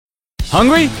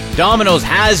Hungry? Domino's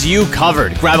has you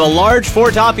covered. Grab a large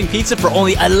 4-topping pizza for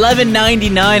only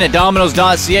 $11.99 at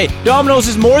Domino's.ca. Domino's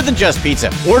is more than just pizza.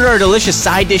 Order our delicious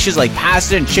side dishes like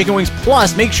pasta and chicken wings.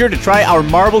 Plus, make sure to try our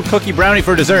marbled cookie brownie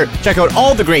for dessert. Check out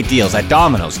all the great deals at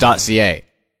Domino's.ca.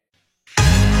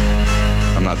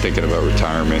 I'm not thinking about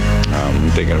retirement.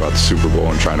 I'm thinking about the Super Bowl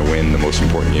and trying to win the most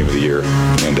important game of the year.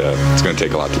 And it's going to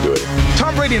take a lot to do it.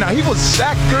 Tom Brady now, he was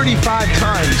sacked 35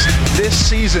 times this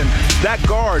season. That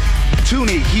guard,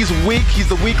 Tooney, he's weak. He's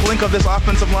the weak link of this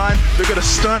offensive line. They're going to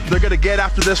stunt. They're going to get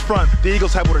after this front. The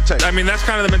Eagles have what it takes. I mean, that's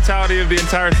kind of the mentality of the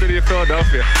entire city of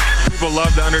Philadelphia. People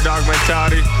love the underdog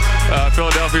mentality.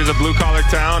 Philadelphia is a blue-collar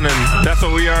town, and that's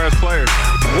what we are as players.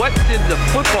 What did the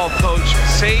football coach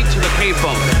say to the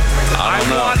payphone? I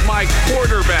want my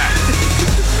quarterback.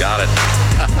 Got it.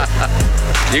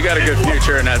 You got a good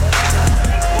future in that.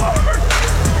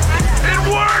 It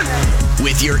worked!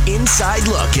 With your inside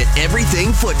look at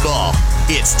everything football,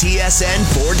 it's TSN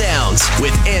 4 Downs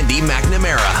with Andy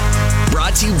McNamara.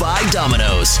 Brought to you by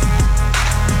Domino's.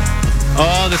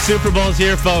 Oh, the Super Bowl's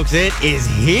here, folks. It is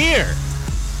here.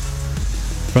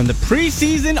 From the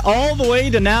preseason all the way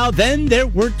to now, then there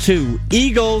were two.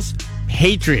 Eagles,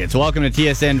 Patriots. Welcome to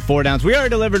TSN 4 Downs. We are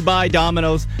delivered by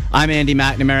Domino's. I'm Andy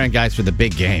McNamara, and guys, for the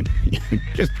big game,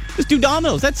 just do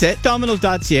Domino's. That's it.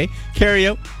 Domino's.ca. Carry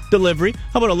out, delivery.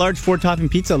 How about a large 4-topping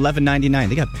pizza, $11.99.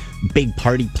 They got big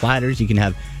party platters. You can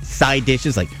have side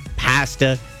dishes like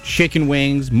pasta, chicken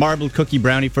wings, marbled cookie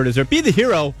brownie for dessert. Be the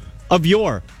hero of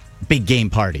your big game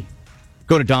party.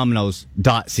 Go to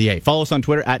Domino's.ca. Follow us on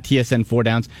Twitter at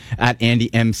TSN4Downs, at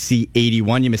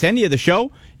AndyMC81. You miss any of the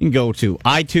show, you can go to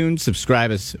iTunes,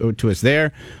 subscribe to us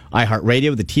there,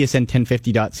 iHeartRadio, the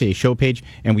TSN1050.ca show page,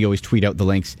 and we always tweet out the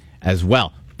links as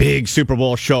well. Big Super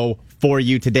Bowl show for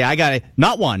you today. I got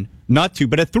not one, not two,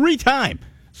 but a 3-time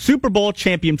Super Bowl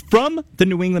champion from the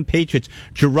New England Patriots,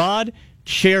 Jarrod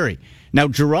Cherry. Now,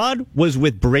 Jarrod was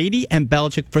with Brady and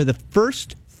Belichick for the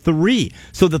first 3.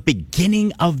 So the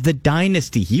beginning of the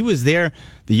dynasty. He was there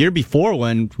the year before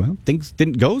when, well, things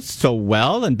didn't go so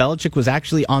well, and Belichick was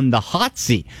actually on the hot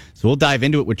seat. So we'll dive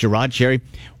into it with Jarrod Cherry.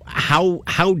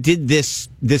 How did this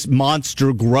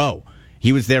monster grow?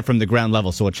 He was there from the ground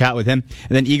level, so we'll chat with him.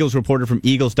 And then Eagles reporter from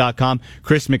Eagles.com,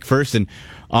 Chris McPherson,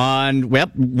 on,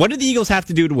 well, what do the Eagles have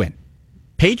to do to win?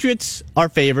 Patriots are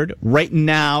favored. Right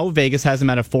now, Vegas has them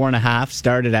at a 4.5.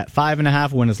 Started at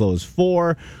 5.5, went as low as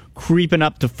 4. Creeping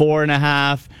up to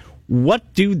 4.5.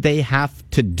 What do they have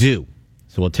to do?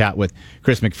 So we'll chat with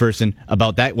Chris McPherson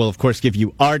about that. We'll, of course, give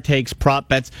you our takes, prop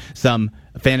bets, some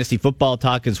fantasy football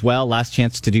talk as well. Last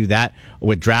chance to do that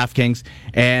with DraftKings.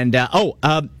 And,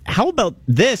 how about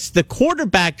this? The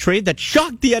quarterback trade that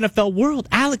shocked the NFL world.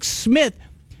 Alex Smith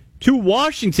to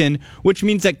Washington, which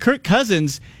means that Kirk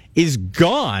Cousins is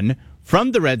gone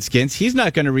from the Redskins. He's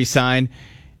not going to resign.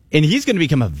 And he's going to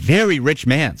become a very rich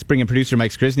man. Let's bring in producer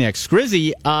Mike Skrizniak.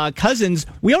 Skrizzy, Cousins,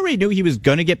 we already knew he was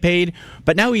going to get paid,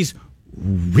 but now he's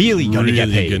really going to get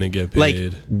paid. Like,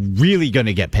 really going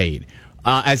to get paid.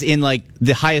 As in, like,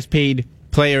 the highest paid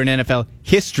player in NFL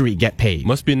history get paid.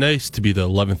 Must be nice to be the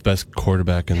 11th best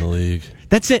quarterback in the league.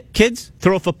 That's it. Kids,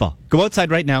 throw a football. Go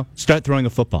outside right now. Start throwing a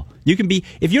football. You can be,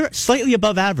 if you're slightly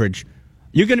above average,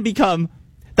 you're going to become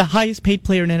the highest paid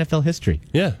player in NFL history.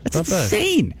 Yeah, that's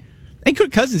insane. Bad. And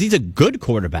Kirk Cousins, he's a good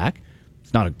quarterback.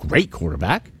 He's not a great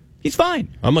quarterback. He's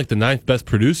fine. I'm like the 9th best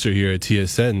producer here at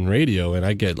TSN Radio, and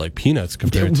I get like peanuts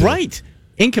compared to... Right.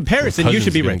 In comparison, you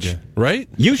should be rich. Right?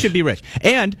 You should be rich.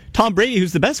 And Tom Brady,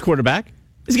 who's the best quarterback,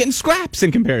 is getting scraps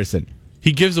in comparison.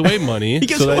 He gives away money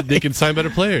that they can sign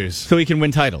better players. So he can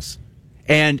win titles.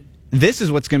 And this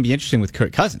is what's going to be interesting with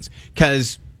Kirk Cousins,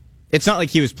 because it's not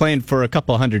like he was playing for a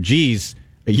couple hundred G's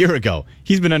a year ago.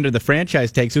 He's been under the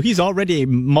franchise tag, so he's already a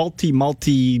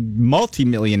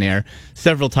multi-millionaire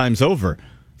several times over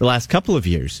the last couple of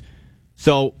years.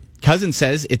 So Cousins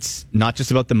says it's not just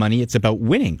about the money, it's about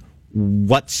winning.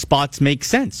 What spots make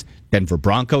sense? Denver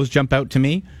Broncos jump out to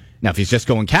me. Now, if he's just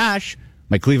going cash,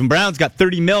 my Cleveland Browns got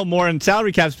 $30 million more in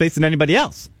salary cap space than anybody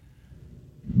else.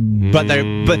 But I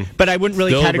wouldn't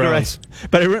really categorize.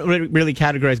 But I wouldn't really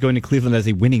categorize going to Cleveland as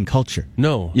a winning culture.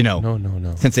 No,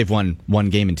 no. Since they've won one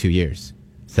game in 2 years,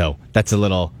 so that's a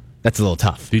little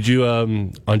tough. Did you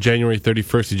on January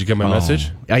 31st? Did you get my message?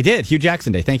 I did. Hugh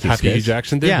Jackson Day. Thank you. Happy Hugh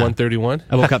Jackson Day. 131.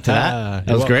 I woke up to that.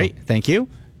 That was great. Thank you.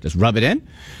 Just rub it in.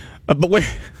 But where?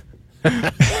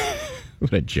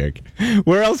 What a jerk.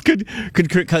 Where else could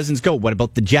Kirk Cousins go? What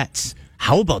about the Jets?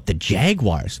 How about the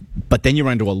Jaguars? But then you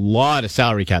run into a lot of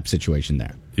salary cap situation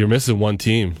there. You're missing one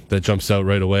team that jumps out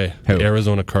right away. Who?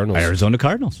 Arizona Cardinals. Arizona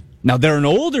Cardinals. Now, they're an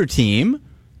older team,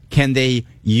 Can they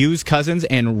use Cousins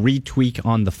and retweak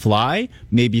on the fly?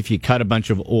 Maybe if you cut a bunch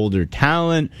of older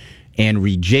talent and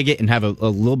rejig it and have a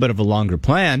little bit of a longer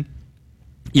plan.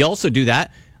 You also do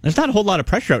that. There's not a whole lot of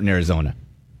pressure out in Arizona.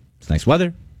 It's nice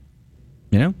weather.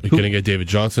 You know? You're going to get David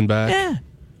Johnson back. Yeah.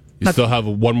 You still have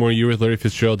one more year with Larry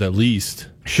Fitzgerald at least.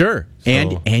 Sure.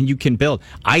 So. And you can build.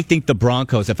 I think the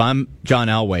Broncos, if I'm John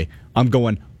Elway, I'm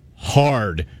going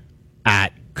hard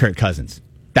at Kirk Cousins.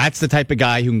 That's the type of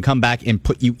guy who can come back and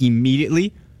put you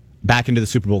immediately back into the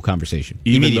Super Bowl conversation.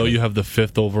 Even though you have the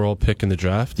 5th overall pick in the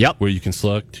draft? Yep. Where you can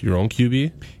select your own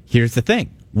QB? Here's the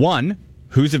thing. 1,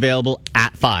 who's available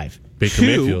at 5? Baker 2,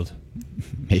 Mayfield.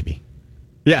 Maybe.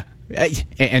 Yeah.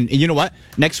 And you know what?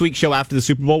 Next week's show after the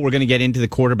Super Bowl, we're going to get into the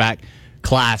quarterback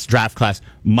draft class,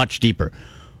 much deeper.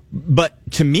 But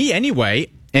to me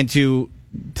anyway, and to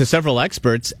several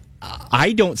experts,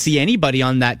 I don't see anybody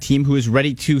on that team who is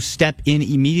ready to step in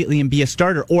immediately and be a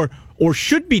starter or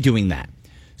should be doing that.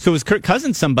 So is Kirk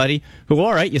Cousins somebody who,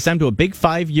 all right, you signed to a big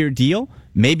 5-year deal.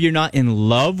 Maybe you're not in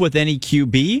love with any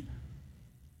QB.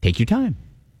 Take your time.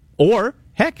 Or,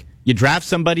 heck, you draft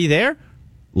somebody there,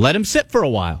 let him sit for a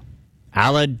while,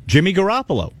 a la Jimmy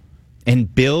Garoppolo,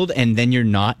 and build, and then you're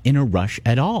not in a rush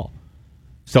at all.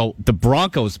 So the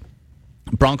Broncos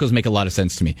make a lot of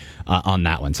sense to me on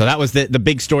that one. So that was the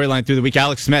big storyline through the week.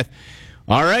 Alex Smith,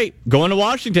 all right, going to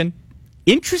Washington.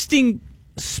 Interesting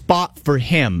spot for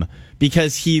him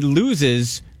because he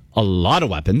loses a lot of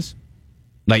weapons.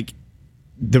 Like,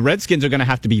 the Redskins are going to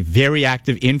have to be very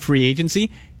active in free agency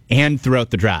and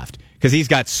throughout the draft because he's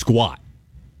got squat.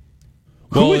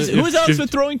 Who is Alex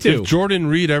Smith throwing to? If Jordan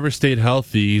Reed ever stayed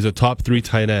healthy, he's a top 3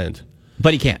 tight end.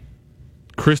 But he can't.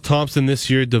 Chris Thompson this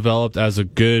year developed as a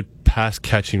good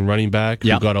pass-catching running back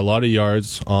who got a lot of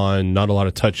yards on not a lot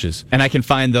of touches. And I can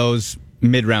find those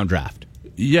mid-round draft.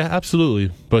 Yeah,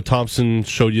 absolutely. But Thompson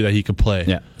showed you that he could play.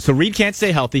 Yeah. So Reed can't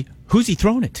stay healthy. Who's he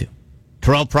throwing it to?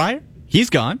 Terrell Pryor? He's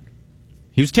gone.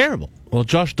 He was terrible. Well,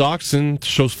 Josh Doxson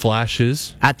shows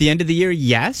flashes. At the end of the year,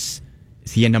 yes.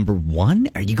 Is he a number 1?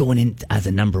 Are you going in as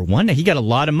a number 1? He got a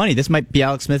lot of money. This might be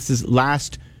Alex Smith's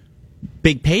last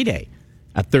big payday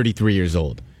at 33 years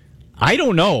old. I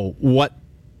don't know what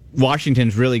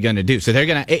Washington's really going to do. So they're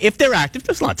going to, if they're active,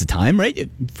 there's lots of time, right?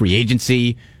 Free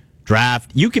agency,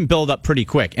 draft, you can build up pretty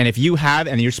quick. And if you have,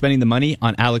 and you're spending the money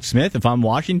on Alex Smith, if I'm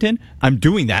Washington, I'm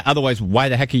doing that. Otherwise, why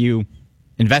the heck are you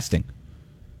investing?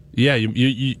 Yeah,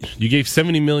 you gave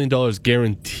 $70 million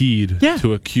guaranteed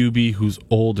to a QB who's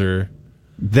older.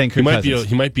 Than Kirk Cousins.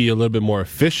 He might be a little bit more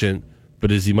efficient,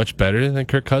 but is he much better than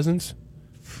Kirk Cousins?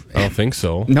 I don't think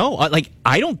so. No,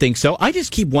 I don't think so. I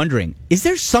just keep wondering, is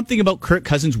there something about Kirk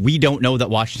Cousins we don't know that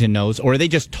Washington knows, or are they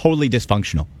just totally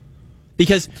dysfunctional?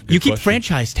 Because you keep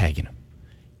franchise tagging him.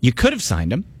 You could have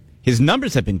signed him. His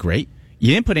numbers have been great.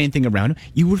 You didn't put anything around him.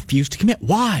 You refused to commit.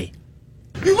 Why?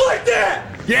 You like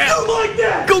that? Yeah. You like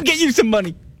that? Go get you some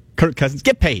money. Kirk Cousins,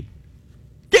 get paid.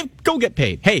 Go get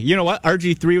paid. Hey, you know what?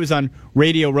 RG3 was on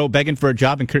Radio Row begging for a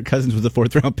job, and Kirk Cousins was the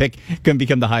 4th-round pick. Going to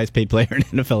become the highest paid player in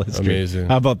NFL history. Amazing.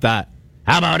 How about that?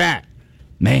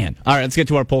 Man. All right, let's get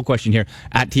to our poll question here.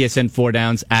 At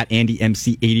TSN4Downs, at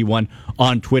AndyMC81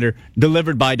 on Twitter.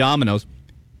 Delivered by Domino's.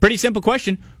 Pretty simple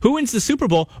question. Who wins the Super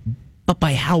Bowl, but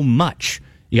by how much?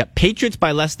 You got Patriots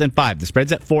by less than 5. The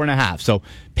spread's at 4.5. So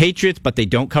Patriots, but they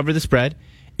don't cover the spread.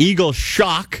 Eagles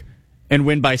shock and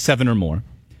win by 7 or more.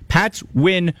 Pats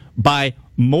win by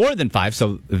more than 5,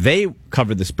 so they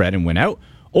cover the spread and win out.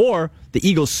 Or the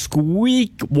Eagles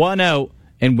squeak one out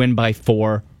and win by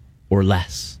 4 or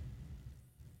less.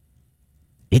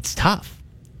 It's tough.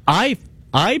 I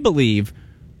believe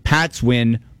Pats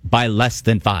win by less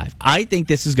than 5. I think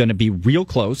this is going to be real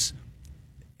close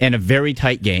and a very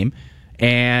tight game.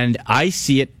 And I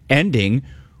see it ending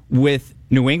with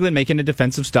New England making a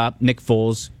defensive stop, Nick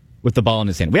Foles with the ball in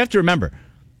his hand. We have to remember,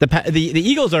 the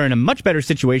Eagles are in a much better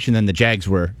situation than the Jags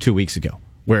were 2 weeks ago,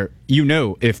 where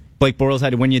if Blake Bortles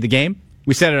had to win you the game,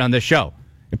 we said it on this show.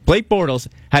 If Blake Bortles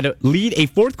had to lead a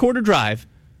fourth-quarter drive,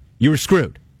 you were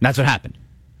screwed. And that's what happened.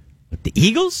 But the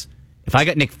Eagles, if I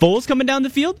got Nick Foles coming down the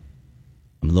field,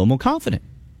 I'm a little more confident.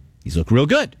 He's looked real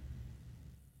good.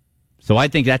 So I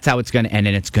think that's how it's going to end,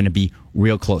 and it's going to be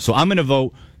real close. So I'm going to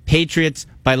vote Patriots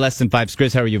by less than 5.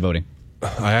 Skriz, how are you voting?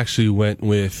 I actually went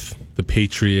with the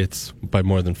Patriots by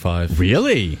more than 5.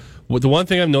 Really? Well, the one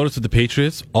thing I've noticed with the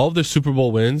Patriots, all of their Super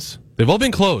Bowl wins, they've all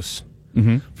been close.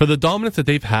 Mm-hmm. For the dominance that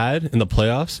they've had in the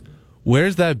playoffs,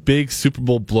 where's that big Super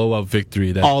Bowl blowout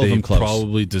victory that they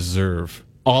probably deserve?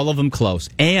 All of them close.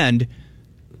 And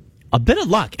a bit of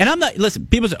luck. And I'm not, listen,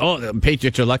 people say, oh, the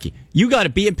Patriots are lucky. You got to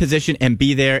be in position and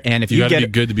be there. And if you got to be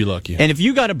good to be lucky. And if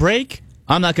you got a break,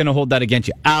 I'm not going to hold that against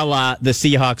you. A la the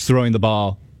Seahawks throwing the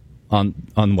ball on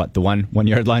what, the 1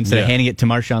 yard line instead of handing it to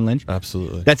Marshawn Lynch?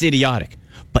 Absolutely. That's idiotic.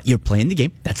 But you're playing the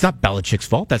game. That's not Belichick's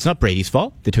fault. That's not Brady's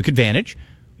fault. They took advantage,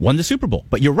 won the Super Bowl.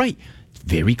 But you're right. It's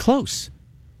very close.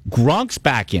 Gronk's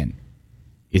back in.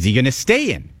 Is he going to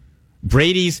stay in?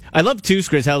 Brady's... I love, too,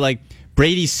 Chris, how, like,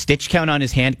 Brady's stitch count on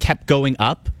his hand kept going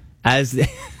up as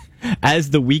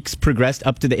the weeks progressed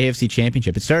up to the AFC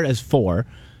Championship. It started as 4,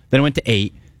 then it went to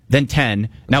 8, then 10,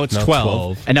 now it's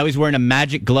 12. And now he's wearing a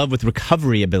magic glove with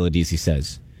recovery abilities, he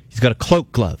says. He's got a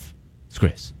cloak glove. It's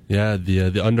Chris. Yeah,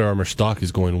 the Under Armour stock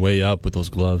is going way up with those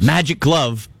gloves. Magic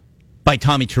glove by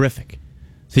Tommy Terrific.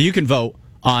 So you can vote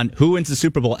on who wins the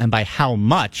Super Bowl and by how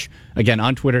much. Again,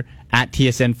 on Twitter, at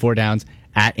TSN4Downs,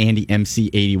 at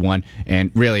AndyMC81.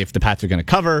 And really, if the Pats are going to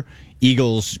cover,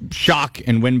 Eagles shock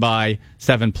and win by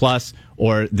 7+,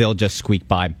 or they'll just squeak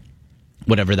by,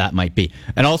 whatever that might be.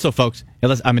 And also, folks,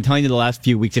 I've been telling you the last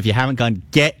few weeks, if you haven't gone,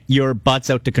 get your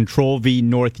butts out to Control V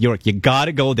North York. You got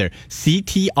to go there.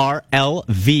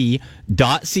 CTRLV.ca,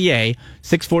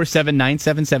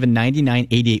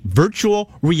 647-977-9988. Virtual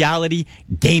reality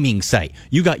gaming site.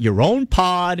 You got your own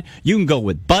pod. You can go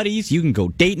with buddies. You can go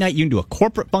date night. You can do a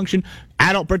corporate function,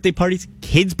 adult birthday parties,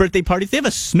 kids' birthday parties. They have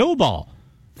a snowball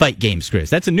fight game,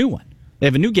 Chris. That's a new one. They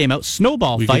have a new game out,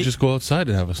 Snowball Fight. We could just go outside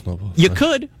and have a snowball fight. You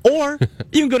could, or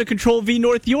you can go to Control V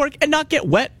North York and not get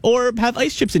wet or have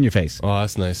ice chips in your face. Oh,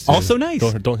 that's nice, too. Also nice.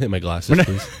 Don't hit my glasses,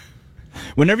 please.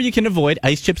 Whenever you can avoid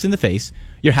ice chips in the face,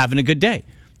 you're having a good day.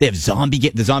 They have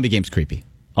the zombie game's creepy.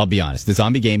 I'll be honest. The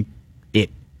zombie game,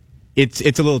 it's a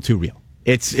little too real.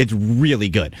 It's really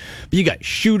good. But you got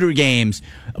shooter games,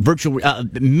 virtual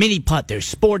mini putt, there's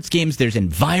sports games, there's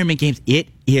environment games. It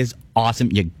is awesome.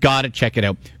 You got to check it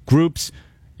out. Groups,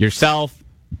 yourself,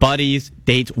 buddies,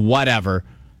 dates, whatever.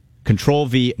 Control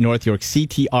V North York,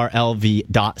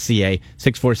 CTRLV.ca,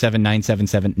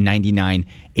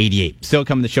 647-977-9988. Still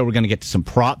coming to the show, we're going to get to some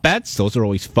prop bets. Those are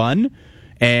always fun.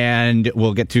 And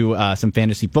we'll get to some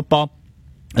fantasy football,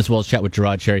 as well as chat with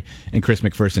Gerard Cherry and Chris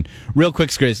McPherson. Real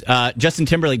quick, Chris, Justin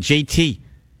Timberlake, JT,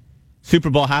 Super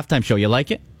Bowl halftime show. You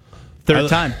like it? Third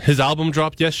time. His album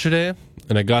dropped yesterday,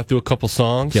 and I got through a couple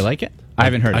songs. Do you like it? I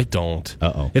haven't heard it. I don't.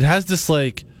 Uh-oh. It has this,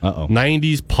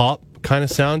 90s pop kind of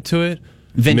sound to it.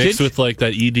 Vintage? Mixed with,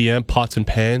 that EDM pots and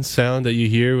pans sound that you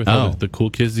hear with all the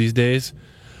cool kids these days.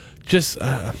 Just,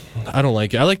 I don't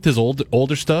like it. I liked his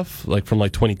older stuff, from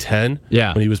 2010.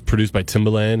 Yeah. When he was produced by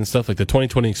Timbaland and stuff. The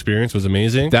 2020 Experience was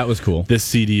amazing. That was cool. This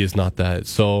CD is not that.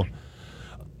 So,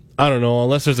 I don't know.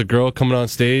 Unless there's a girl coming on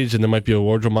stage and there might be a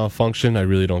wardrobe malfunction, I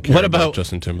really don't care about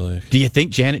Justin Timberlake. Do you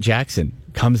think Janet Jackson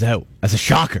comes out as a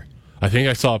shocker? I think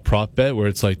I saw a prop bet where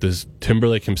it's does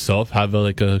Timberlake himself have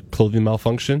a clothing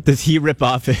malfunction? Does he rip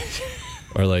off it?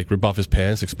 Or rip off his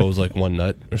pants, expose one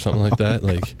nut or something like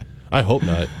that? I hope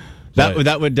not.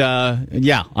 That would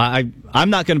yeah. I'm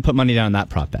not going to put money down on that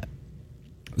prop bet.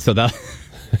 So that.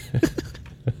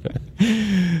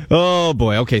 Oh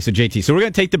boy. Okay, so JT. So we're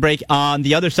going to take the break. On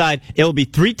the other side, it will be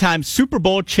 3-time Super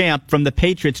Bowl champ from the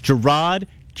Patriots, Gerard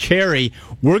Cherry.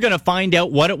 We're going to find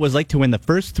out what it was like to win the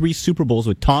first 3 Super Bowls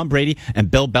with Tom Brady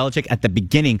and Bill Belichick at the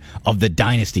beginning of the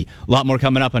dynasty. A lot more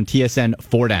coming up on TSN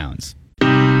 4 Downs. Here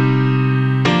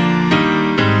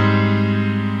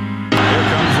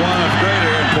comes one of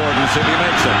greater importance if he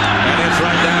makes it, and it's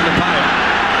right down the pipe.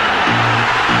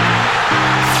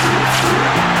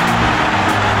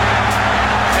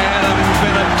 Adam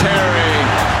Vinatieri.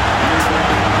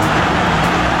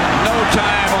 No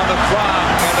time on the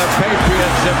clock, and the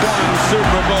Patriots have won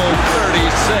Super Bowl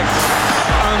 36.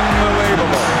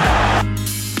 Unbelievable.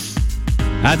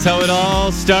 That's how it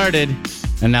all started.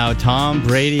 And now Tom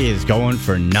Brady is going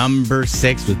for number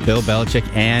 6 with Bill Belichick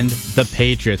and the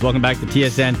Patriots. Welcome back to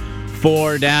TSN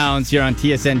 4 Downs here on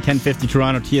TSN 1050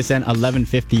 Toronto, TSN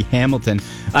 1150 Hamilton.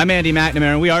 I'm Andy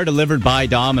McNamara, and we are delivered by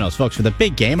Domino's. Folks, for the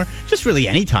big game or just really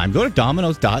any time, go to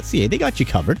Domino's.ca. They got you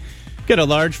covered. Get a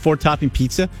large 4-topping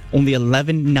pizza, only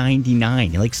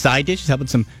 $11.99. You like side dishes? How about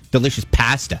some delicious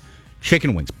pasta,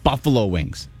 chicken wings, buffalo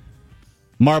wings,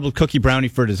 marbled cookie brownie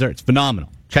for desserts?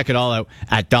 Phenomenal. Check it all out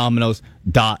at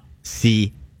Domino's.ca.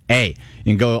 You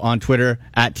can go on Twitter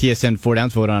at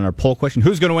TSN4Downs, vote on our poll question.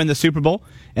 Who's going to win the Super Bowl?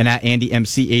 And at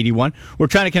AndyMC81. We're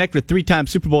trying to connect with 3-time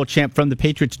Super Bowl champ from the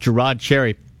Patriots, Gerard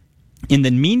Cherry. In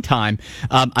the meantime,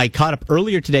 I caught up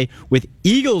earlier today with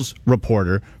Eagles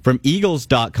reporter from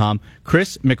Eagles.com,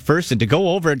 Chris McPherson, to go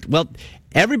over it. Well,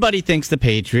 everybody thinks the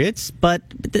Patriots, but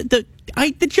the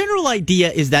general idea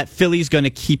is that Philly's going to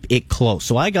keep it close.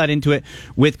 So I got into it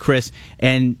with Chris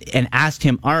and asked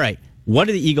him, all right, what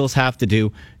do the Eagles have to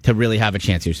do to really have a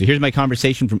chance here? So here's my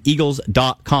conversation from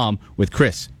Eagles.com with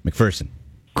Chris McPherson.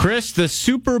 Chris, the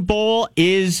Super Bowl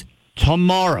is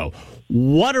tomorrow.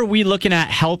 What are we looking at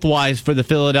health-wise for the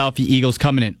Philadelphia Eagles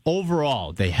coming in?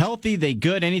 Overall, they healthy, they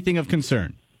good, anything of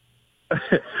concern?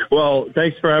 Well,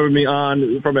 thanks for having me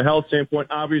on. From a health standpoint,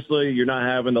 obviously, you're not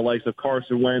having the likes of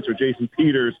Carson Wentz or Jason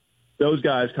Peters, those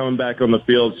guys coming back on the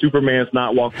field. Superman's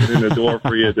not walking in the door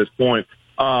for you at this point.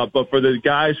 But for the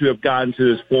guys who have gotten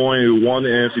to this point, who won the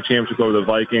NFC Championship over the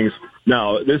Vikings,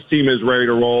 no, this team is ready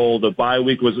to roll. The bye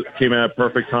week came at a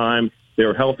perfect time. They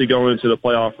were healthy going into the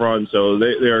playoff run, so they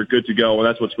are good to go. And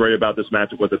that's what's great about this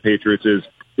matchup with the Patriots is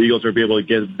the Eagles will be able to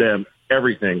give them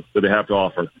everything that they have to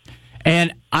offer.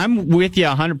 And I'm with you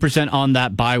 100% on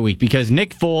that bye week because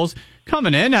Nick Foles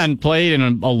coming in and played in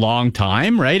a long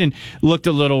time, right? And looked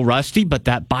a little rusty, but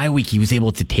that bye week he was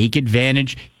able to take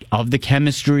advantage of the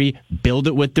chemistry, build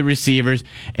it with the receivers.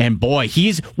 And boy,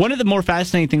 he's one of the more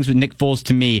fascinating things with Nick Foles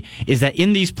to me is that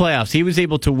in these playoffs, he was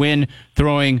able to win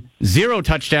throwing 0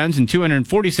 touchdowns and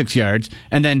 246 yards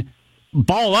and then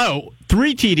ball out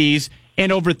 3 TDs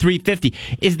and over 350.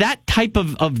 Is that type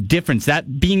of difference,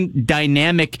 that being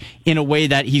dynamic in a way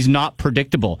that he's not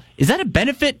predictable, is that a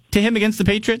benefit to him against the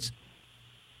Patriots?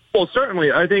 Well,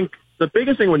 certainly. I think the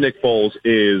biggest thing with Nick Foles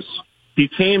is he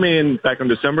came in back on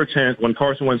December 10th when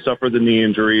Carson Wentz suffered the knee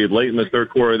injury late in the third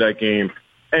quarter of that game,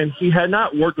 and he had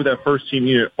not worked with that first-team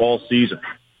unit all season.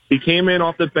 He came in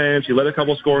off the bench. He led a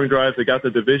couple scoring drives. They got the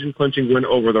division-clinching win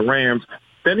over the Rams.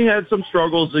 Then he had some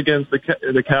struggles against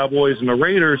the Cowboys and the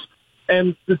Raiders.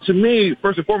 And to me,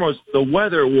 first and foremost, the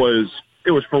weather was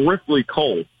horrifically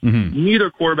cold. Mm-hmm. Neither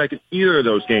quarterback in either of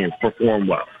those games performed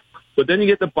well. But then you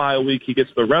get the bye week. He gets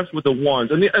the reps with the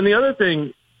ones. And the other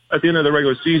thing at the end of the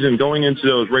regular season, going into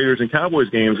those Raiders and Cowboys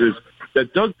games, is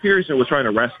that Doug Peterson was trying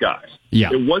to rest guys. Yeah.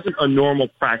 It wasn't a normal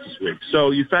practice week.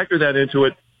 So you factor that into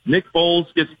it. Nick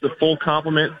Foles gets the full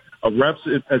complement of reps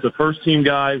as a first-team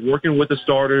guy, working with the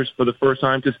starters for the first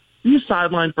time, because he was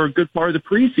sidelined for a good part of the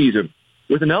preseason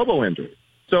with an elbow injury.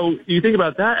 So you think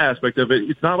about that aspect of it,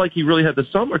 it's not like he really had the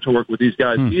summer to work with these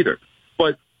guys either.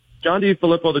 But John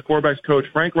DeFilippo, the quarterback's coach,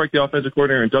 Frank Reich, the offensive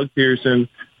coordinator, and Doug Pearson,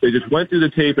 they just went through the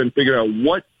tape and figured out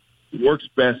what works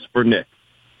best for Nick.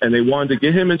 And they wanted to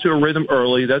get him into a rhythm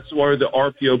early. That's where the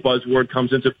RPO buzzword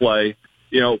comes into play.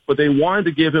 But they wanted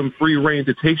to give him free rein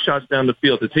to take shots down the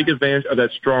field, to take advantage of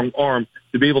that strong arm,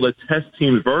 to be able to test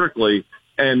teams vertically.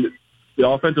 And the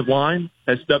offensive line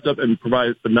has stepped up and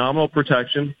provided phenomenal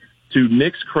protection. To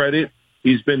Nick's credit,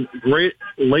 he's been great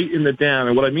late in the down.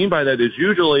 And what I mean by that is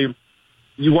usually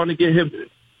you want to get him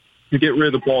to get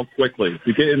rid of the ball quickly,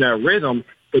 to get in that rhythm.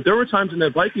 But there were times in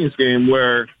that Vikings game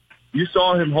where you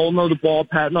saw him holding on the ball,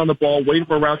 patting on the ball, waiting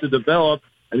for a route to develop,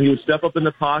 and he would step up in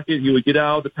the pocket. He would get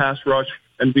out of the pass rush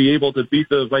and be able to beat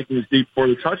the Vikings deep for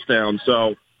the touchdown.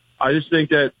 So I just think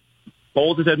that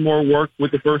Foles has had more work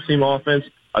with the first-team offense.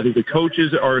 I think the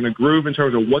coaches are in a groove in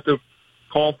terms of what to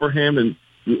call for him and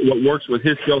what works with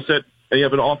his skill set. And you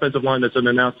have an offensive line that's done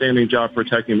an outstanding job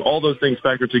protecting him. All those things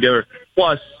factor together,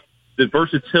 plus the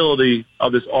versatility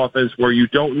of this offense where you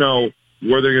don't know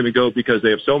where they're going to go because they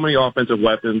have so many offensive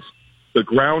weapons. The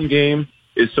ground game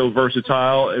is so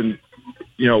versatile, and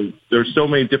there's so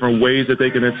many different ways that they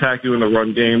can attack you in the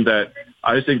run game that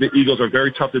I just think the Eagles are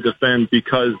very tough to defend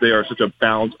because they are such a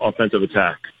balanced offensive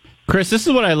attack. Chris, this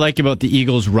is what I like about the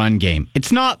Eagles' run game.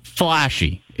 It's not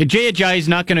flashy. Jay Ajayi is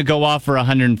not going to go off for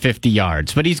 150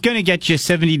 yards, but he's going to get you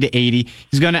 70 to 80.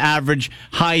 He's going to average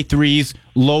high 3s,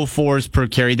 low 4s per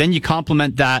carry. Then you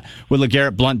complement that with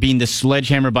LeGarrette Blount being the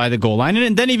sledgehammer by the goal line,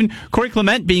 and then even Corey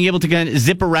Clement being able to kind of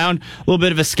zip around a little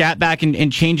bit of a scat back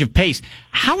and change of pace.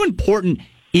 How important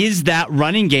is that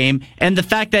running game and the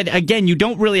fact that, again, you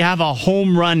don't really have a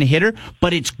home run hitter,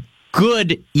 but it's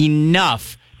good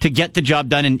enough to get the job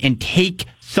done and take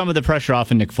some of the pressure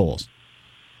off of Nick Foles?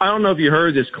 I don't know if you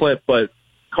heard this clip, but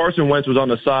Carson Wentz was on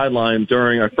the sideline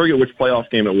during, I forget which playoff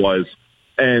game it was,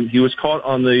 and he was caught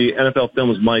on the NFL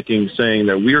Films miking saying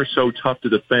that we are so tough to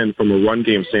defend from a run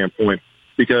game standpoint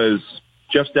because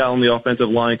Jeff Stalin, the offensive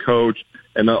line coach,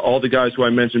 and all the guys who I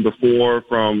mentioned before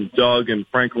from Doug and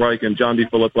Frank Reich and John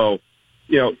DeFilippo,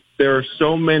 there are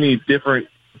so many different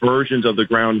versions of the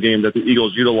ground game that the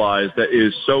Eagles utilize that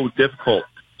is so difficult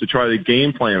to try to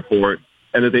game plan for it,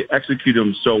 and that they execute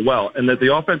them so well, and that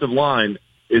the offensive line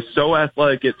is so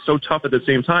athletic, it's so tough at the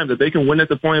same time that they can win at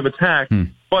the point of attack.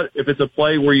 But if it's a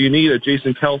play where you need a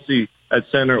Jason Kelce at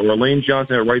center or a Lane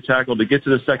Johnson at right tackle to get to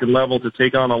the second level to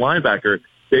take on a linebacker,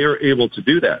 they are able to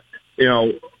do that.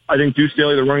 I think Deuce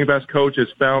Staley, the running backs coach, has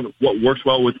found what works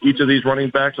well with each of these running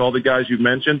backs, all the guys you've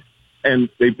mentioned, and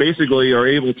they basically are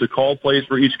able to call plays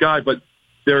for each guy, but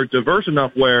they're diverse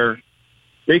enough where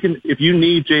they can, if you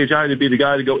need Jay Ajayi to be the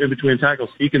guy to go in between tackles,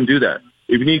 he can do that.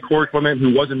 If you need Corey Clement,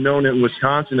 who wasn't known in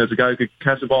Wisconsin as a guy who could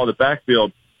catch the ball in the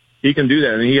backfield, he can do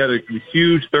that. And he had a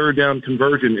huge third down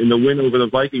conversion in the win over the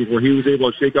Vikings where he was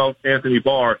able to shake off Anthony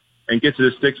Barr and get to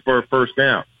the sticks for a first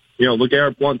down.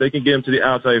 LeGarrette Blount, they can get him to the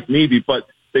outside if need be, but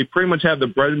they pretty much have the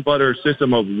bread and butter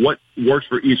system of what works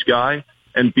for each guy.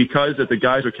 And because that the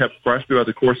guys are kept fresh throughout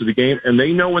the course of the game, and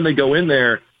they know when they go in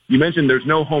there, you mentioned there's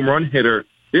no home run hitter.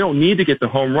 They don't need to get the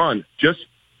home run. Just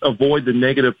avoid the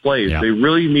negative plays. Yeah. They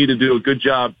really need to do a good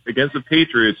job against the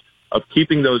Patriots of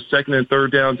keeping those second and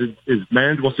third downs in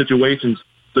manageable situations,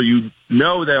 so you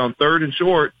know that on third and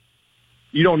short,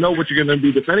 you don't know what you're going to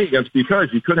be defending against, because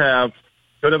you could have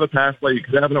a pass play, you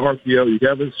could have an RPO, you could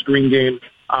have a screen game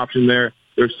option there.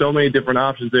 There's so many different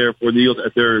options there for the Eagles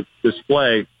at their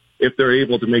display if they're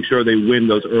able to make sure they win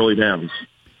those early downs.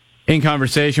 In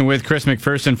conversation with Chris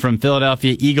McPherson from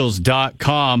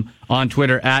PhiladelphiaEagles.com, on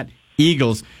Twitter at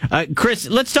Eagles. Chris,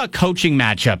 let's talk coaching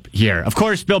matchup here. Of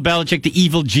course, Bill Belichick, the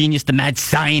evil genius, the mad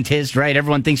scientist, right?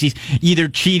 Everyone thinks he's either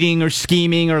cheating or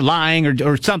scheming or lying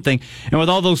or something. And with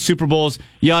all those Super Bowls,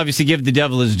 you obviously give the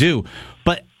devil his due.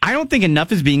 But I don't think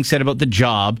enough is being said about the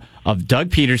job of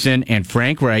Doug Peterson and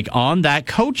Frank Reich on that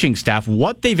coaching staff,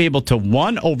 what they've able to,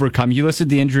 one, overcome. You listed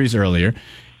the injuries earlier.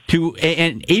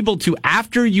 And able to,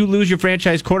 after you lose your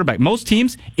franchise quarterback, most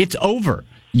teams, it's over.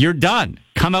 You're done.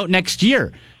 Come out next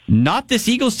year. Not this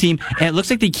Eagles team, and it looks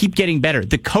like they keep getting better.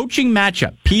 The coaching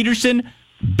matchup, Peterson,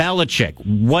 Belichick,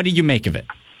 what do you make of it?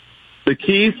 The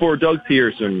key for Doug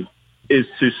Peterson is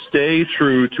to stay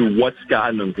true to what's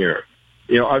gotten him here.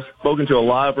 I've spoken to a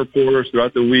lot of reporters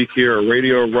throughout the week here at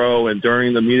Radio Row and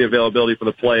during the media availability for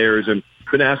the players, and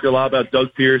been asking a lot about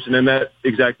Doug Peterson and that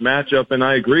exact matchup, and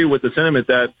I agree with the sentiment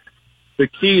that the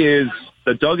key is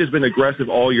that Doug has been aggressive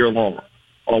all year long.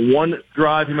 On one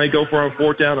drive, he may go for a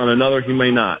fourth down. On another, he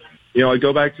may not. I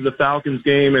go back to the Falcons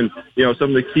game and,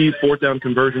 some of the key fourth down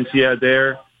conversions he had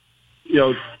there.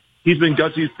 He's been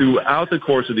gutsy throughout the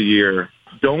course of the year.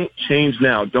 Don't change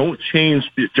now. Don't change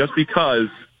just because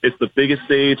it's the biggest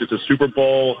stage. It's a Super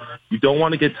Bowl. You don't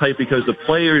want to get tight because the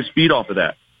players feed off of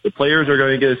that. The players are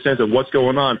going to get a sense of what's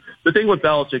going on. The thing with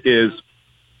Belichick is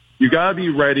you got to be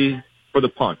ready for the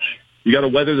punch. You got to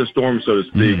weather the storm, so to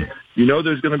speak.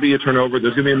 There's going to be a turnover.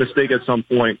 There's going to be a mistake at some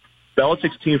point.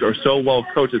 Belichick's teams are so well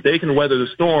coached that they can weather the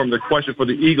storm. The question for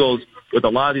the Eagles, with a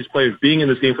lot of these players being in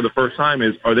this game for the first time,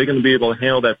 is are they going to be able to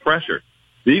handle that pressure?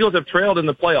 The Eagles have trailed in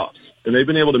the playoffs, and they've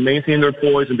been able to maintain their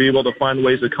poise and be able to find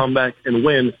ways to come back and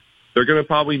win. They're going to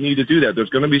probably need to do that.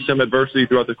 There's going to be some adversity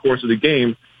throughout the course of the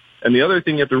game. And the other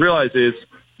thing you have to realize is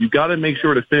you've got to make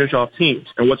sure to finish off teams.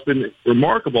 And what's been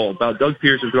remarkable about Doug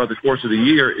Peterson throughout the course of the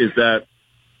year is that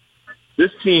this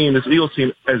Eagles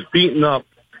team, has beaten up.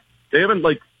 They haven't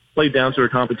played down to their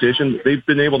competition. They've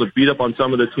been able to beat up on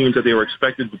some of the teams that they were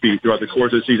expected to beat throughout the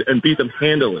course of the season and beat them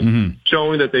handily,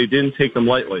 showing that they didn't take them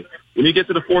lightly. When you get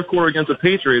to the fourth quarter against the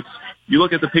Patriots, you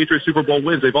look at the Patriots Super Bowl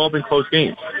wins. They've all been close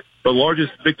games. The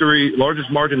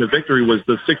largest margin of victory was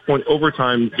the 6-point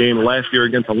overtime game last year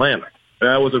against Atlanta. And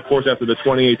that was, of course, after the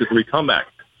 28-3 comeback.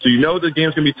 So the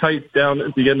game's going to be tight down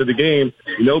at the end of the game.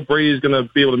 Brady's going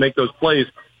to be able to make those plays.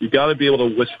 You've got to be able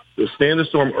to withstand the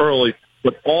storm early,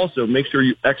 but also make sure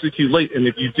you execute late. And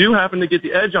if you do happen to get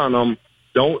the edge on them,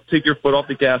 don't take your foot off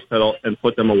the gas pedal and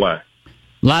put them away.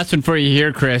 Last one for you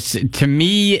here, Chris. To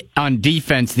me, on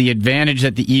defense, the advantage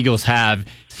that the Eagles have,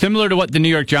 similar to what the New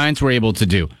York Giants were able to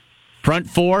do. Front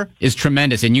four is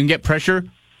tremendous, and you can get pressure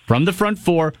from the front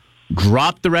four,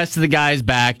 drop the rest of the guys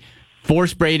back,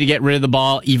 force Brady to get rid of the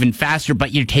ball even faster,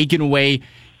 but you're taking away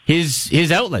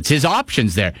his outlets, his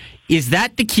options there. Is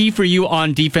that the key for you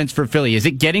on defense for Philly? Is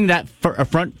it getting that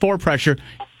front four pressure,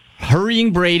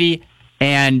 hurrying Brady,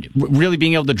 and really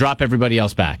being able to drop everybody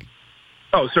else back?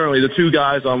 Oh, certainly. The two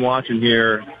guys I'm watching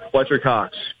here, Fletcher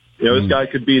Cox. This guy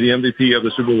could be the MVP of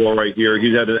the Super Bowl right here.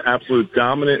 He's had an absolute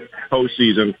dominant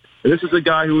postseason. And this is a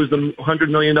guy who is the $100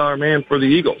 million man for the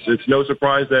Eagles. It's no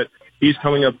surprise that he's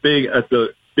coming up big at the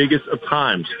biggest of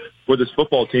times for this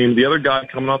football team. The other guy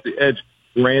coming off the edge,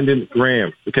 Brandon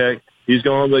Graham, okay? He's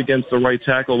going against the right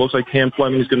tackle. Looks like Cam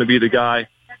Fleming's going to be the guy.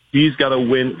 He's got to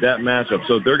win that matchup.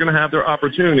 So they're going to have their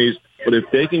opportunities, but if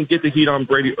they can get the heat on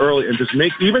Brady early and just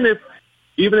make, even if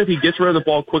he gets rid of the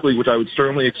ball quickly, which I would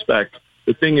certainly expect,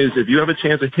 the thing is, if you have a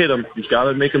chance to hit him, you've got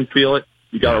to make him feel it.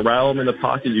 You got to rattle him in the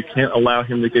pocket. You can't allow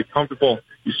him to get comfortable.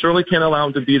 You certainly can't allow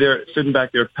him to be there, sitting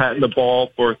back there, patting the ball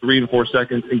for 3 and 4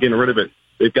 seconds and getting rid of it.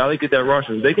 They've got to get that rush,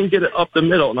 and they can get it up the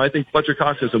middle. And I think Fletcher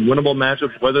Cox has some winnable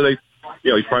matchups. Whether they,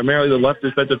 he's primarily the left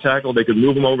defensive tackle. They could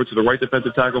move him over to the right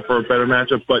defensive tackle for a better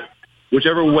matchup. But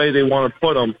whichever way they want to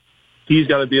put him, he's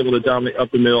got to be able to dominate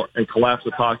up the middle and collapse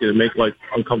the pocket and make life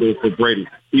uncomfortable for Brady.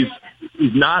 He's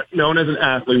not known as an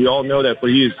athlete. We all know that, but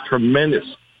he is tremendous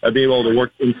at being able to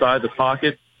work inside the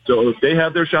pocket. So if they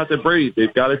have their shots at Brady,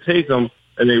 they've got to take them,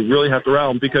 and they really have to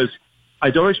round him, because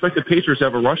I don't expect the Patriots to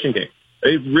have a rushing game.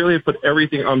 They really have put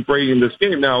everything on Brady in this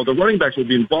game. Now, the running backs will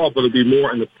be involved, but it'll be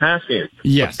more in the pass game.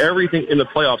 Yes. But everything in the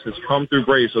playoffs has come through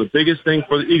Brady. So the biggest thing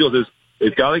for the Eagles is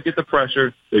they've got to get the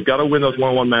pressure. They've got to win those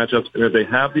one-on-one matchups. And if they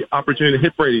have the opportunity to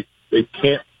hit Brady, they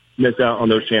can't miss out on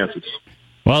those chances.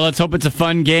 Well, let's hope it's a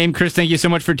fun game. Chris, thank you so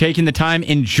much for taking the time.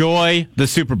 Enjoy the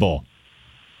Super Bowl.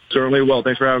 Certainly will.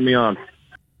 Thanks for having me on.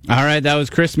 All right, that was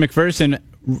Chris McPherson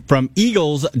from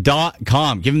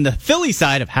Eagles.com, giving the Philly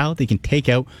side of how they can take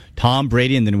out Tom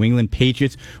Brady and the New England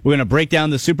Patriots. We're going to break down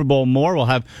the Super Bowl more. We'll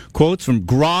have quotes from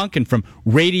Gronk and from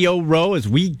Radio Row as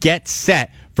we get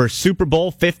set for Super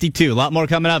Bowl 52. A lot more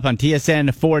coming up on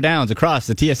TSN 4 Downs across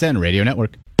the TSN Radio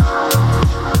Network.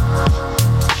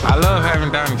 I love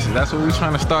having dynasty. That's what we're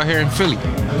trying to start here in Philly.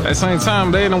 At the same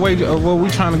time, they in the way of what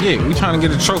we're trying to get. We're trying to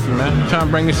get a trophy, man. We're trying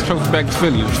to bring this trophy back to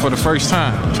Philly for the first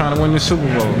time. We're trying to win the Super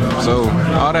Bowl. So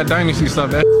all that dynasty stuff,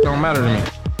 that don't matter to me.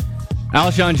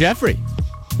 Alshon Jeffrey.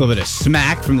 A little bit of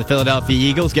smack from the Philadelphia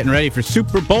Eagles getting ready for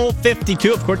Super Bowl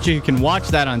 52. Of course, you can watch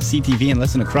that on CTV and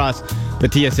listen across the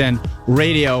TSN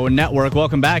Radio Network.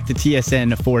 Welcome back to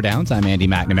TSN 4 Downs. I'm Andy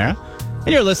McNamara.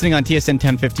 And you're listening on TSN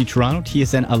 1050 Toronto,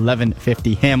 TSN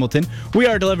 1150 Hamilton. We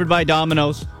are delivered by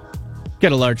Domino's.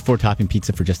 Get a large 4-topping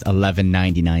pizza for just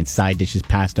 $11.99. Side dishes,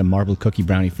 pasta, marbled cookie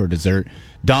brownie for dessert.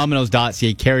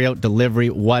 Domino's.ca, carry out,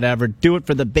 delivery, whatever. Do it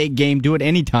for the big game. Do it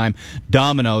anytime.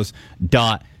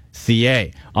 Domino's.ca.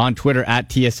 On Twitter, at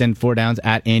TSN4Downs,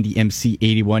 at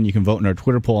AndyMC81. You can vote in our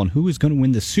Twitter poll on who is going to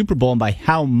win the Super Bowl and by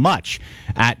how much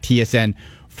at TSN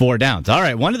 4 Downs. All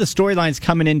right, one of the storylines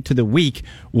coming into the week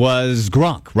was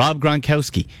Gronk. Rob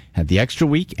Gronkowski had the extra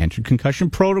week, entered concussion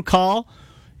protocol.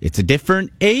 It's a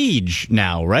different age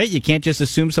now, right? You can't just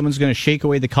assume someone's going to shake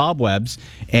away the cobwebs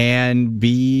and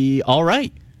be all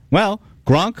right. Well,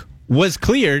 Gronk was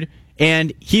cleared,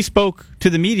 and he spoke to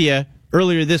the media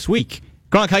earlier this week.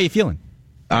 Gronk, how you feeling?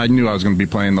 I knew I was going to be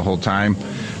playing the whole time,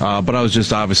 but I was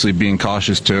just obviously being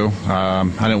cautious too. I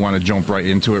didn't want to jump right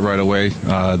into it right away.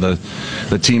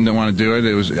 The team didn't want to do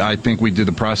it. I think we did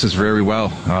the process very well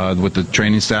with the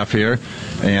training staff here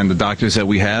and the doctors that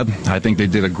we had. I think they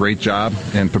did a great job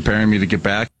in preparing me to get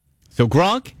back. So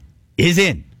Gronk is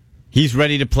in. He's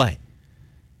ready to play.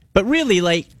 But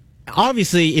really,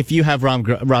 obviously, if you have Rob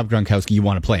Gronkowski, you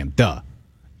want to play him. Duh.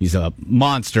 He's a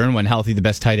monster and when healthy, the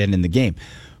best tight end in the game.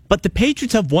 But the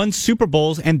Patriots have won Super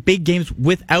Bowls and big games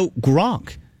without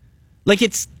Gronk.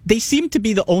 They seem to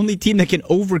be the only team that can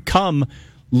overcome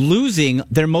losing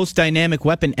their most dynamic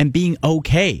weapon and being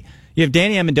okay. You have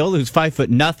Danny Amendola, who's 5'0",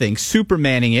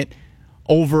 Supermaning it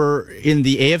over in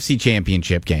the AFC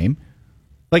Championship game.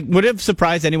 Would it have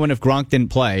surprised anyone if Gronk didn't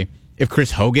play? If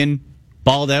Chris Hogan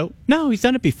balled out? No, he's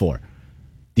done it before.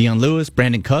 Dion Lewis,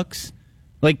 Brandon Cooks.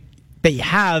 They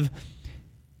have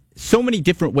so many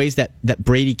different ways that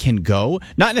Brady can go.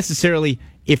 Not necessarily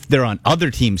if they're on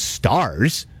other teams'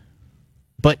 stars,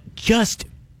 but just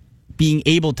being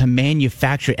able to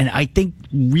manufacture. And I think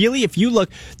really, if you look,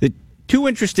 the two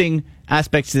interesting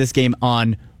aspects to this game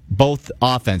on both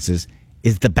offenses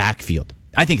is the backfield.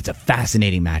 I think it's a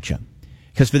fascinating matchup.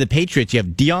 Because for the Patriots, you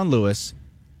have Dion Lewis,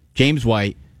 James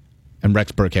White, and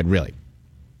Rex Burkhead, really,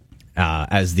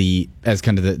 as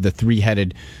kind of the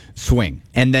three-headed swing.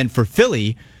 And then for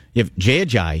Philly, you have Jay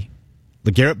Ajayi,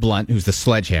 LeGarrette Blount, who's the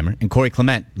sledgehammer, and Corey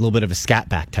Clement, a little bit of a scat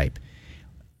back type.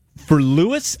 For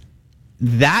Lewis,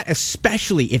 that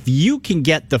especially, if you can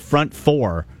get the front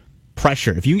four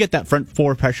pressure, if you can get that front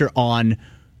four pressure on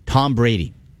Tom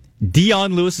Brady,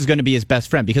 Dion Lewis is going to be his best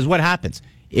friend. Because what happens?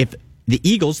 If the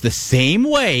Eagles, the same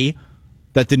way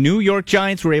that the New York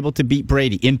Giants were able to beat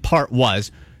Brady, in part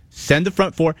was send the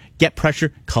front four, get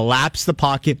pressure, collapse the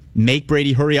pocket, make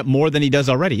Brady hurry up more than he does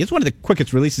already. It's one of the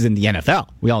quickest releases in the NFL.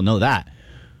 We all know that.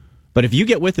 But if you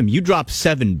get with him, you drop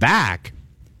 7 back,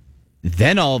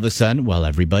 then all of a sudden, well,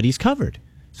 everybody's covered.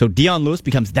 So Dion Lewis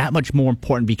becomes that much more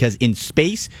important because in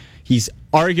space, he's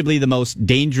arguably the most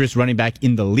dangerous running back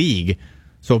in the league.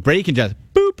 So if Brady can just,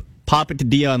 boop, pop it to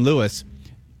Dion Lewis,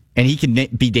 and he can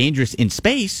be dangerous in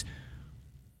space,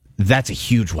 that's a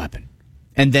huge weapon.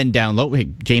 And then down low,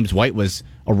 James White was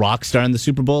a rock star in the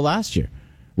Super Bowl last year.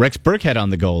 Rex Burkhead on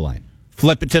the goal line.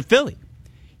 Flip it to Philly.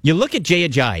 You look at Jay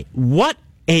Ajayi. What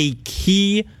a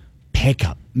key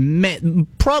pickup.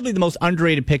 Probably the most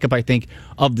underrated pickup, I think,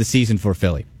 of the season for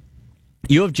Philly.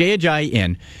 You have Jay Ajayi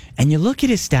in, and you look at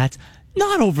his stats,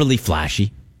 not overly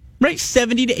flashy. right?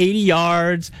 70 to 80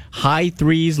 yards, high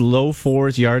 3s, low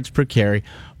 4s yards per carry,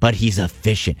 but he's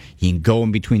efficient. He can go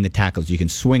in between the tackles. You can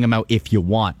swing him out if you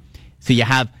want. So you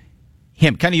have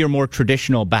him, kind of your more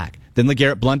traditional back. Then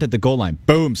LeGarrette Blount at the goal line.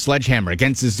 Boom, sledgehammer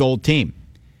against his old team.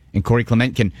 And Corey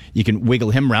Clement, you can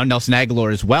wiggle him around. Nelson Aguilar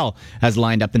as well has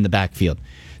lined up in the backfield.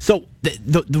 So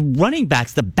the running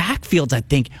backs, the backfields, I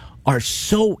think, are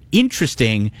so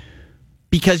interesting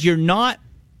because you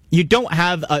don't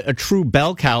have a true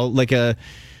bell cow like a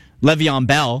Le'Veon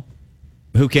Bell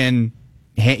who can,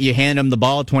 you hand him the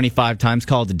ball 25 times,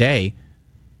 called a day.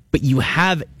 But you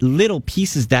have little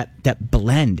pieces that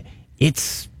blend.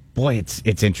 It's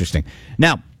interesting.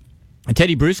 Now,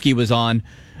 Teddy Bruschi was on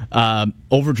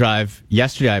Overdrive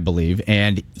yesterday, I believe,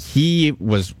 and he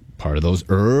was part of those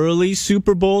early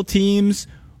Super Bowl teams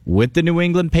with the New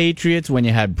England Patriots when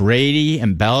you had Brady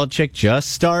and Belichick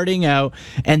just starting out.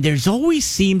 And there's always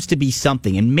seems to be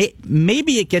something, and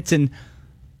maybe it gets in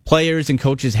players and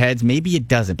coaches' heads, maybe it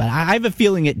doesn't, but I have a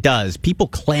feeling it does. People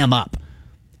clam up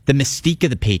the mystique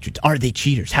of the Patriots. Are they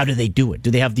cheaters? How do they do it?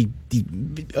 Do they have the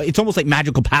it's almost like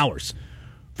magical powers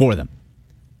for them.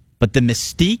 But the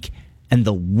mystique and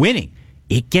the winning,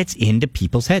 it gets into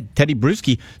people's head. Teddy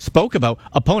Bruschi spoke about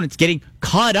opponents getting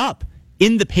caught up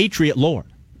in the Patriot lore.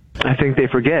 I think they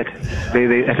forget.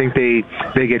 I think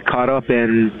they get caught up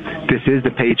in this is the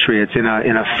Patriots in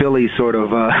a Philly sort of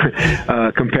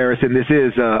comparison. This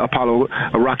is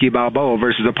Rocky Balboa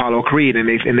versus Apollo Creed,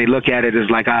 and they look at it as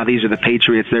like, these are the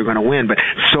Patriots, they're going to win. But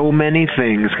so many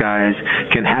things, guys,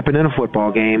 can happen in a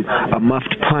football game: a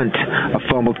muffed punt, a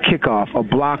fumbled kickoff, a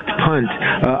blocked punt,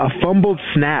 a fumbled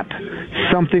snap,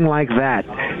 something like that.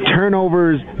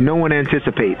 Turnovers no one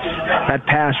anticipates. That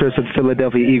pass rush of the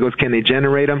Philadelphia Eagles, can they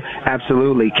generate them?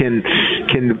 Absolutely. Can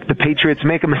the Patriots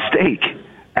make a mistake?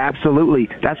 Absolutely.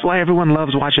 That's why everyone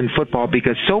loves watching football,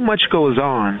 because so much goes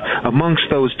on amongst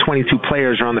those 22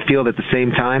 players are on the field at the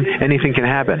same time. Anything can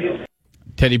happen.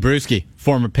 Teddy Bruschi,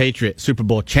 former Patriot, Super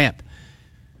Bowl champ.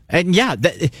 And yeah,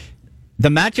 the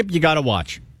matchup you got to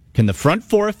watch. Can the front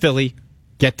four of Philly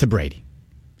get to Brady?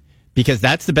 Because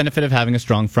that's the benefit of having a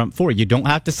strong front four. You don't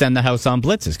have to send the house on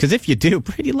blitzes. Because if you do,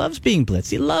 Brady loves being blitzed.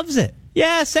 He loves it.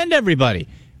 Yeah, send everybody.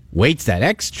 Waits that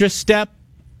extra step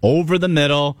over the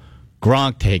middle.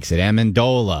 Gronk takes it.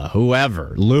 Amendola,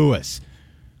 whoever, Lewis,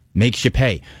 makes you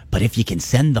pay. But if you can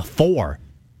send the four,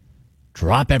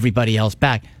 drop everybody else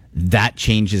back, that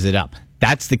changes it up.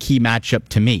 That's the key matchup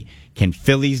to me. Can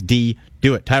Philly's D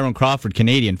do it? Tyrone Crawford,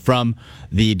 Canadian from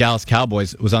the Dallas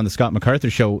Cowboys, was on the Scott MacArthur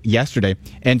show yesterday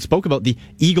and spoke about the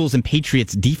Eagles and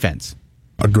Patriots defense.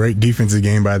 A great defensive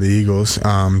game by the Eagles.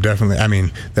 Definitely. I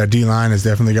mean, that D-line has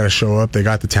definitely got to show up. They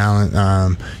got the talent.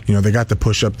 They got to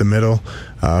push up the middle.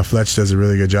 Fletch does a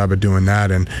really good job at doing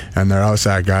that, and their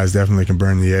outside guys definitely can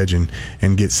burn the edge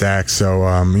and get sacks. So,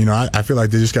 I feel like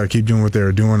they just got to keep doing what they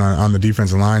were doing on the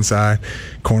defensive line side.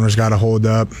 Corners got to hold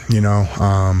up,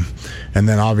 and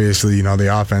then obviously,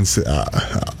 the offense.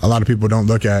 A lot of people don't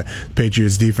look at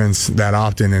Patriots defense that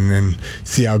often and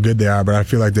see how good they are, but I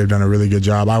feel like they've done a really good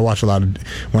job.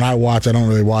 When I watch, I don't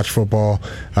really watch football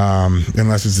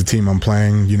unless it's the team I'm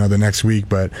playing, the next week.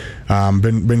 But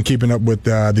been keeping up with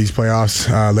these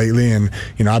playoffs lately, and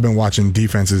I've been watching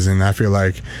defenses, and I feel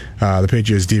like the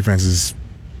Patriots defense is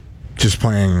just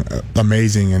playing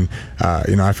amazing, and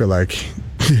I feel like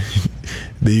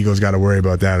the Eagles got to worry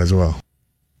about that as well.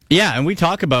 Yeah, and we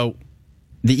talk about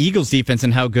the Eagles defense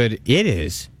and how good it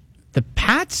is. The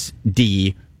Pats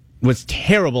D was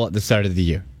terrible at the start of the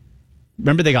year.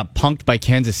 Remember they got punked by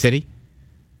Kansas City?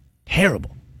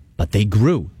 Terrible. But they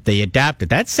grew. They adapted.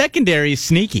 That secondary is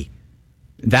sneaky.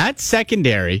 That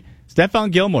secondary,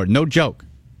 Stephon Gilmore, no joke,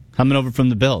 coming over from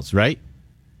the Bills, right?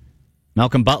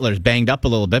 Malcolm Butler's banged up a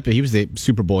little bit, but he was the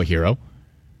Super Bowl hero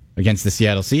against the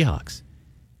Seattle Seahawks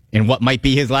in what might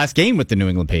be his last game with the New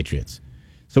England Patriots.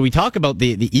 So we talk about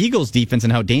the Eagles' defense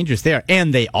and how dangerous they are,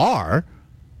 and they are.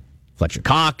 Fletcher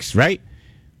Cox, right?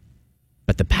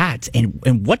 But the Pats,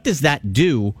 and what does that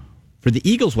do for the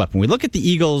Eagles' weapon? We look at the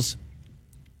Eagles'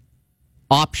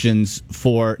 options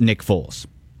for Nick Foles.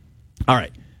 All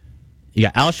right. You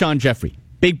got Alshon Jeffrey,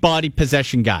 big body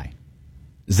possession guy.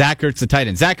 Zach Ertz, the tight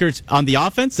end. Zach Ertz on the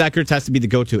offense, Zach Ertz has to be the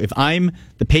go-to. If I'm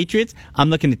the Patriots, I'm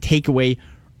looking to take away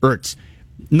Ertz.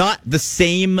 Not the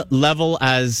same level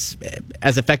as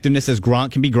effectiveness as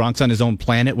Gronk can be. Gronk's on his own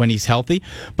planet when he's healthy.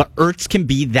 But Ertz can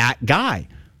be that guy.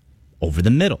 Over the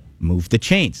middle. Move the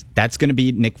chains. That's going to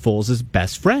be Nick Foles'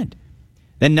 best friend.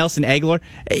 Then Nelson Aguilar.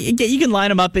 You can line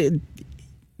him up in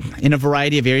a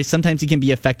variety of areas. Sometimes he can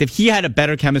be effective. He had a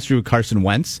better chemistry with Carson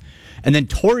Wentz. And then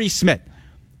Torrey Smith.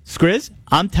 Skriz,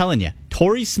 I'm telling you,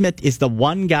 Torrey Smith is the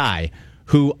one guy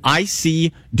who I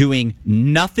see doing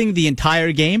nothing the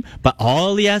entire game, but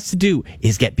all he has to do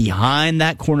is get behind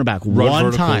that cornerback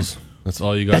one time. That's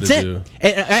all you got to do.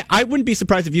 I wouldn't be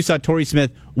surprised if you saw Torrey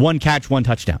Smith, 1 catch, 1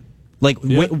 touchdown.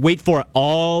 Wait for it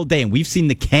all day. And we've seen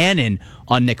the cannon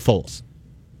on Nick Foles.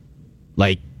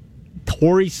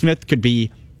 Torrey Smith could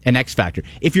be an X factor.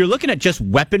 If you're looking at just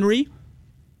weaponry,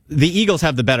 the Eagles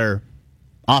have the better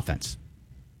offense,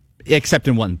 except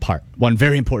in one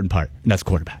very important part, and that's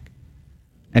quarterback.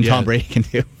 And Tom Brady can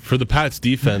do. For the Pats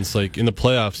defense, in the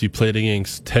playoffs, you played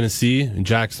against Tennessee and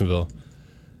Jacksonville.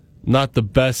 Not the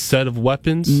best set of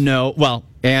weapons. No, well,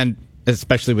 and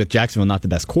especially with Jacksonville, not the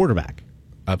best quarterback.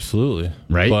 Absolutely.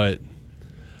 Right? But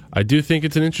I do think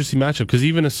it's an interesting matchup because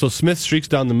even if Smith streaks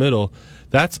down the middle,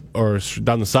 or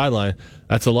down the sideline,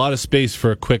 that's a lot of space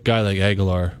for a quick guy like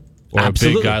Aguilar or a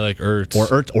big guy like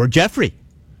Ertz. Or Jeffrey.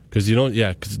 Because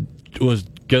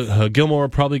Gilmore will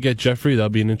probably get Jeffrey. That'll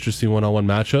be an interesting one-on-one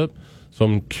matchup. So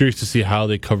I'm curious to see how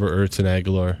they cover Ertz and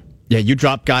Aguilar. Yeah, you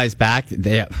drop guys back.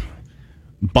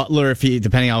 Butler,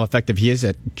 depending on how effective he is,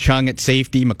 at Chung at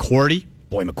safety, McCourty.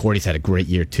 Boy, McCourty's had a great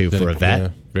year too for a vet. Yeah,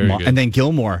 very good. And then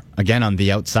Gilmore again on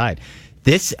the outside.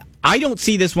 I don't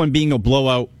see this one being a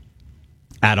blowout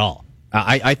at all.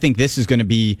 I think this is going to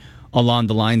be along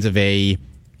the lines of a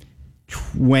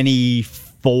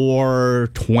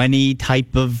 24-20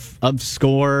 type of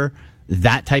score,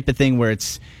 that type of thing where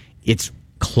it's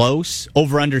close.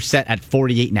 Over-under set at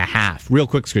 48.5. Real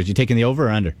quick, Scrooge, you taking the over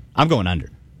or under? I'm going under.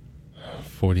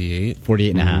 48?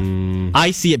 48.5.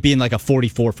 I see it being like a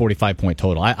 44, 45 point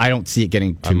total. I don't see it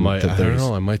getting to 30s. I don't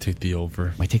know. I might take the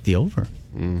over. Might take the over.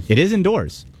 It is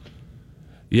indoors.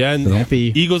 Yeah, and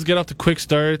Eagles get off to quick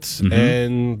starts,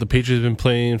 and the Patriots have been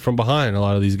playing from behind a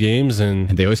lot of these games, and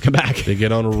they always come back. They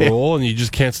get on a roll, and you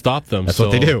just can't stop them. That's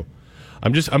what they do.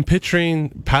 I'm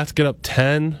picturing Pats get up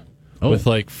 10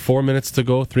 with 4 minutes to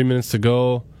go, 3 minutes to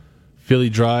go. Philly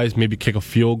drives, maybe kick a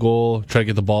field goal, try to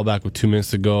get the ball back with 2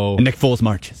 minutes to go. And Nick Foles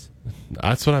marches.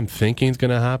 That's what I'm thinking is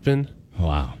going to happen.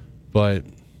 Wow. But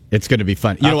it's going to be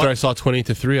fun. After I saw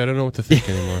 28-3, I don't know what to think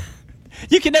anymore.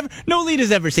 You can no lead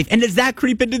is ever safe. And does that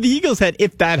creep into the Eagles' head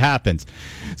if that happens?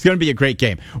 It's going to be a great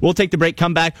game. We'll take the break,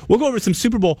 come back. We'll go over some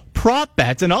Super Bowl prop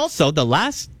bets and also the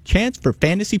last chance for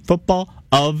fantasy football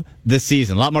of the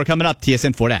season. A lot more coming up.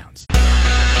 TSN 4 Downs.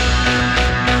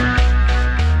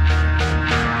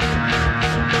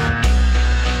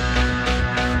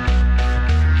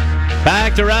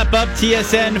 Back to wrap up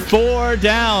TSN 4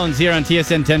 Downs here on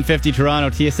TSN 1050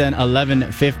 Toronto, TSN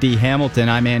 1150 Hamilton.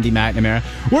 I'm Andy McNamara.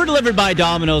 We're delivered by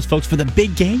Domino's, folks. For the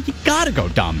big game, you gotta go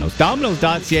Domino's.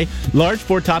 Domino's.ca. Large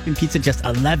 4-topping pizza, just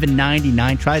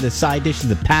 $11.99. Try the side dishes,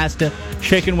 the pasta,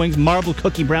 chicken wings, marbled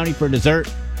cookie brownie for dessert.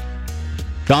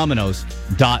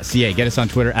 Domino's.ca. Get us on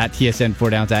Twitter at TSN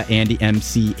 4 Downs, at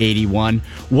AndyMC81.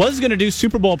 Was going to do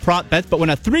Super Bowl prop bets, but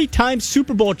when a 3-time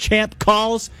Super Bowl champ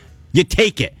calls, you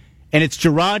take it. And it's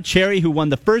Gerard Cherry who won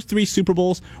the first 3 Super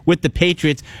Bowls with the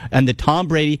Patriots and the Tom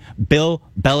Brady, Bill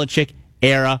Belichick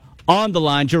era on the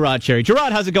line. Gerard Cherry.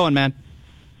 Gerard, how's it going, man?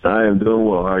 I am doing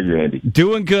well. How are you, Andy?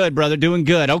 Doing good, brother. Doing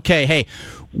good. Okay, hey,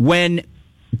 when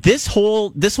this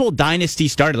whole dynasty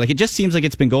started, it just seems like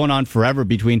it's been going on forever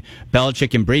between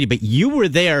Belichick and Brady, but you were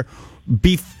there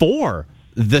before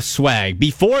the swag,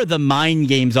 before the mind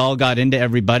games all got into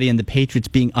everybody and the Patriots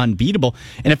being unbeatable.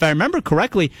 And if I remember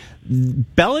correctly,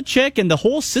 Belichick and the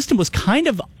whole system was kind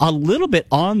of a little bit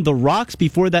on the rocks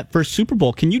before that first Super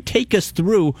Bowl. Can you take us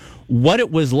through what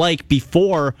it was like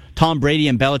before Tom Brady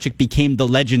and Belichick became the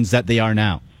legends that they are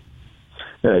now?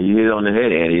 Yeah, you hit it on the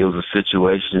head, Andy. It was a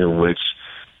situation in which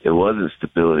there wasn't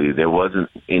stability. There wasn't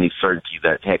any certainty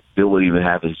that, heck, Bill would even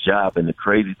have his job. And the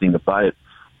crazy thing about it,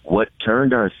 what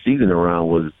turned our season around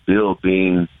was Bill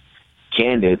being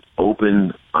candid,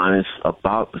 open, honest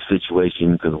about the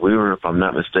situation, because we were, if I'm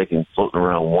not mistaken, floating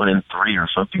around 1-3 or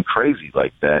something crazy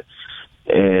like that.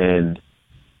 And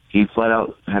he flat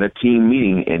out had a team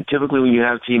meeting. And typically when you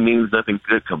have team meetings, nothing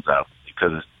good comes out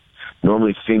because it's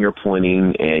normally finger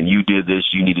pointing and you did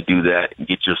this, you need to do that, and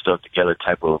get your stuff together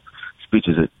type of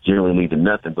speeches that generally lead to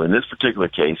nothing. But in this particular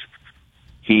case,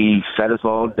 he sat us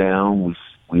all down.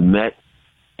 We met.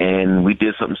 And we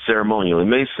did something ceremonial. It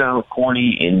may sound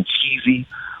corny and cheesy,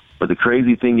 but the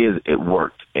crazy thing is it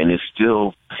worked, and it's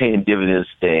still paying dividends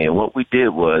today. And what we did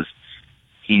was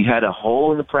he had a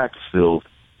hole in the practice field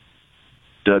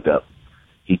dug up.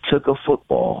 He took a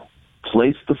football,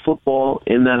 placed the football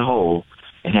in that hole,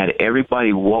 and had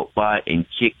everybody walk by and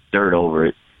kick dirt over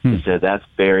it and said that's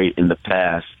buried in the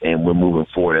past, and we're moving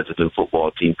forward as a good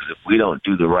football team because if we don't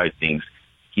do the right things,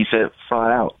 he said flat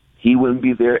out, he wouldn't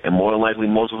be there, and more than likely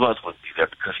most of us wouldn't be there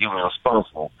because he was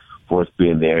responsible for us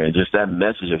being there. And just that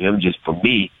message of him, just for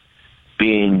me,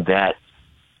 being that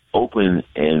open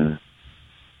and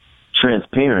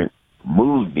transparent,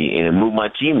 moved me, and it moved my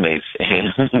teammates.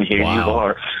 And here you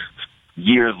are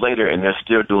years later, and they're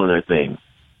still doing their thing.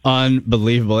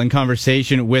 Unbelievable. In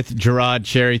conversation with Jarrod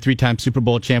Cherry, 3-time Super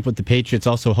Bowl champ with the Patriots,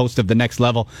 also host of The Next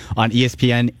Level on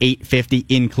ESPN 850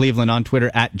 in Cleveland, on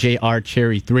Twitter at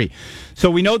JRCherry3.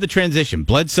 So we know the transition,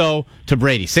 Bledsoe to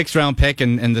Brady, 6th-round pick,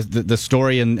 and the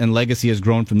story and legacy has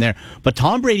grown from there. But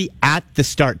Tom Brady at the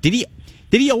start, did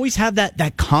he always have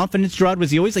that confidence, Jarrod?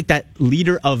 Was he always like that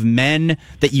leader of men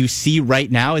that you see right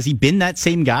now? Has he been that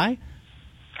same guy?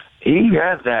 He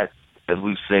has that, as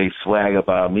we say, swag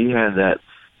about him. He has that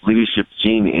leadership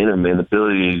gene in him and the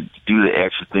ability to do the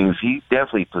extra things. He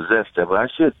definitely possessed that, but I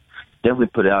should definitely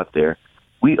put it out there.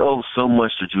 We owe so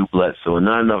much to Drew Bledsoe, and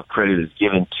not enough credit is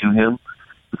given to him,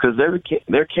 because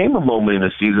there came a moment in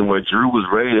the season where Drew was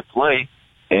ready to play,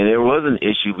 and there was an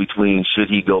issue between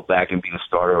should he go back and be the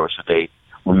starter or should they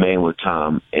remain with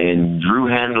Tom. And Drew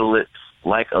handled it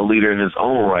like a leader in his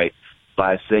own right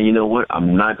by saying, you know what,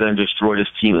 I'm not going to destroy this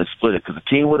team and split it, because the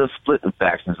team would have split in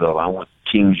factions of I'm with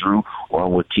Team Drew or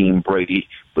I'm with Team Brady.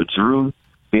 But Drew,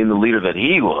 being the leader that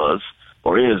he was,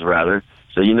 or is rather,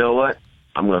 said, you know what,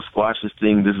 I'm going to squash this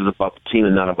thing. This is about the team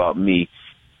and not about me.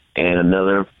 And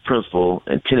another principle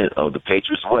and tenet of the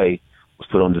Patriots way was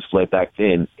put on display back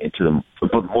then, and for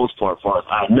the most part, as far as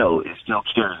I know, it still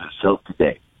carries itself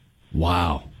today.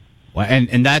 Wow.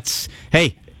 And that's,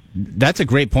 hey, that's a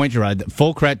great point, Jarrod.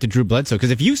 Full credit to Drew Bledsoe,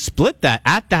 because if you split that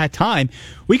at that time,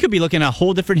 we could be looking at a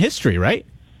whole different history, right?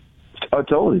 Oh,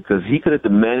 totally, because he could have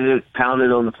demanded it,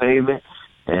 pounded on the pavement,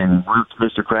 and went to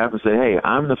Mr. Kraft and say, hey,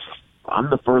 I'm the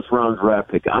first-round draft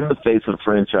pick. I'm the face of the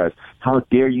franchise. How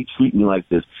dare you treat me like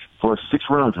this? For a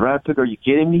 6th-round draft pick, are you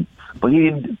kidding me? But he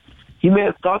didn't. He may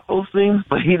have thought those things,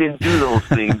 but he didn't do those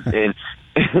things. And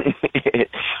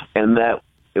that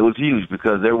it was huge,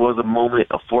 because there was a moment,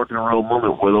 a fork-in-the-road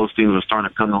moment, where those things were starting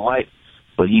to come to light.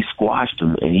 But he squashed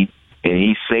them, and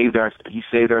he saved our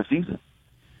season.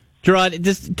 Jarrod,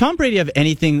 does Tom Brady have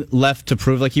anything left to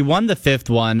prove? Like, he won the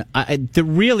 5th one.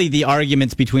 Really, the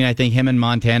arguments between, I think, him and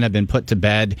Montana have been put to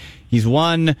bed. He's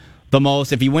won the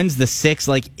most. If he wins the 6th,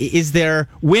 like, is there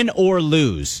win or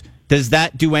lose? Does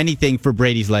that do anything for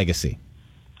Brady's legacy?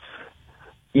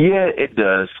 Yeah, it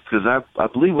does, because I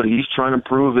believe what he's trying to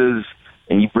prove is,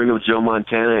 and you bring up Joe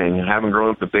Montana, and having grown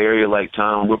up in the Bay Area like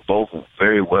Tom, we're both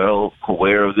very well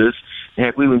aware of this.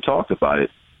 Heck, we even talked about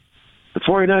it. The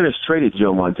 49ers traded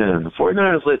Joe Montana. The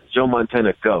 49ers let Joe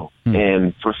Montana go.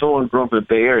 And for someone growing up in the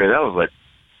Bay Area, that was like,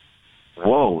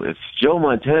 whoa, if Joe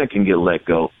Montana can get let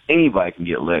go, anybody can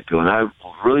get let go. And I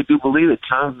really do believe that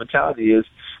Tom's mentality is,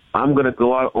 I'm going to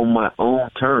go out on my own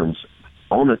terms,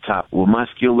 on the top, with my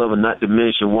skill level not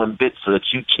diminishing one bit, so that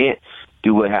you can't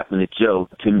do what happened to Joe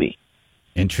to me.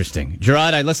 Interesting.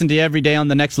 Jarrod, I listen to you every day on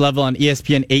The Next Level on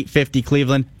ESPN 850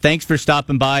 Cleveland. Thanks for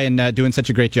stopping by and doing such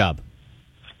a great job.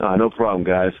 No problem,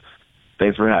 guys.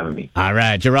 Thanks for having me. All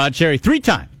right. Jarrod Cherry,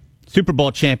 3-time Super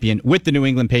Bowl champion with the New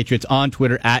England Patriots, on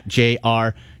Twitter at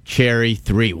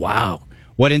JRCherry3. Wow.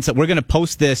 What insight. We're going to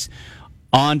post this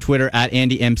on Twitter at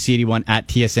AndyMC81 at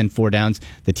TSN4Downs,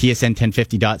 the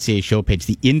TSN1050.ca show page.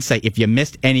 The insight, if you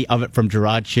missed any of it from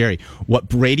Jarrod Cherry, what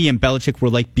Brady and Belichick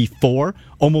were like before,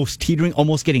 almost teetering,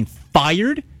 almost getting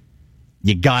fired,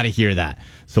 you got to hear that.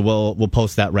 So we'll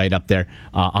post that right up there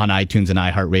on iTunes and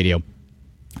iHeartRadio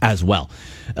as well.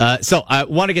 So I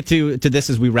want to get to this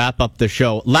as we wrap up the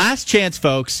show. Last chance,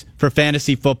 folks, for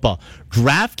fantasy football.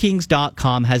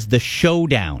 DraftKings.com has the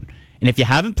showdown. And if you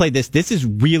haven't played this is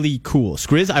really cool.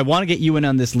 Skriz, I want to get you in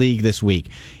on this league this week.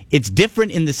 It's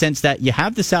different in the sense that you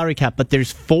have the salary cap, but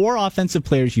there's 4 offensive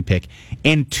players you pick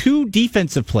and 2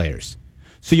 defensive players.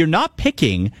 So you're not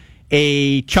picking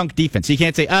a chunk defense. So you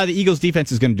can't say, the Eagles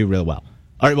defense is going to do real well.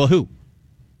 All right, well, who?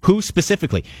 Who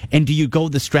specifically? And do you go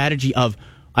the strategy of,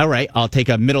 all right, I'll take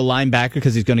a middle linebacker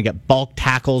because he's going to get bulk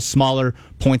tackles, smaller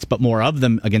points, but more of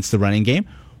them against the running game?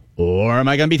 Or am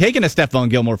I going to be taking a Stephon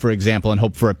Gilmore, for example, and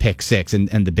hope for a pick 6 and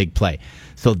the big play?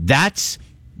 So that's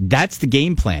the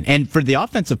game plan. And for the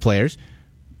offensive players,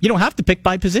 you don't have to pick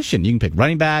by position. You can pick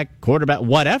running back, quarterback,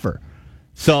 whatever.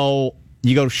 So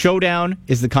you go showdown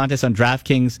is the contest on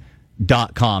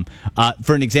DraftKings.com.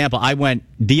 For an example, I went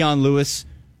Dion Lewis.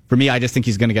 For me, I just think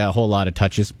he's going to get a whole lot of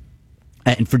touches.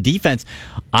 And for defense,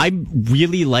 I'm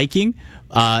really liking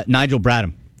Nigel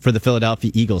Bradham for the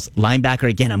Philadelphia Eagles. Linebacker,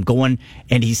 again, I'm going,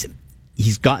 and he's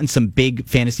gotten some big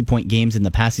fantasy point games in the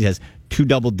past. He has 2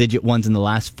 double-digit ones in the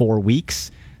last 4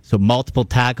 weeks. So multiple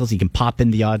tackles. He can pop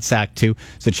in the odd sack, too.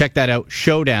 So check that out,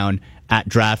 showdown at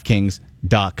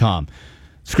DraftKings.com.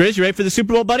 Skriz, you ready for the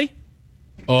Super Bowl, buddy?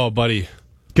 Oh, buddy.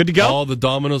 Good to go? All the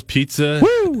Domino's pizza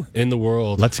in the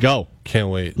world. Let's go. Can't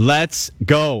wait. Let's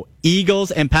go.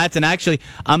 Eagles and Pats. And actually,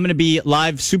 I'm going to be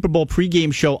live Super Bowl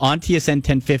pregame show on TSN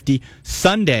 1050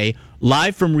 Sunday,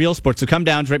 live from Real Sports. So come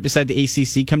down, it's right beside the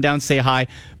ACC. Come down, say hi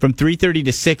from 3:30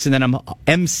 to 6, and then I'm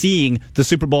emceeing the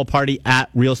Super Bowl party at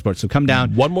Real Sports. So come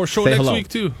down. One more show next week,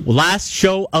 too. Last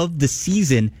show of the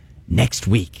season next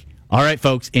week. All right,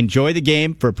 folks, enjoy the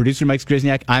game. For producer Mike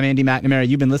Skrzniak, I'm Andy McNamara.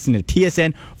 You've been listening to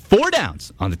TSN 4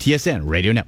 Downs on the TSN Radio Network.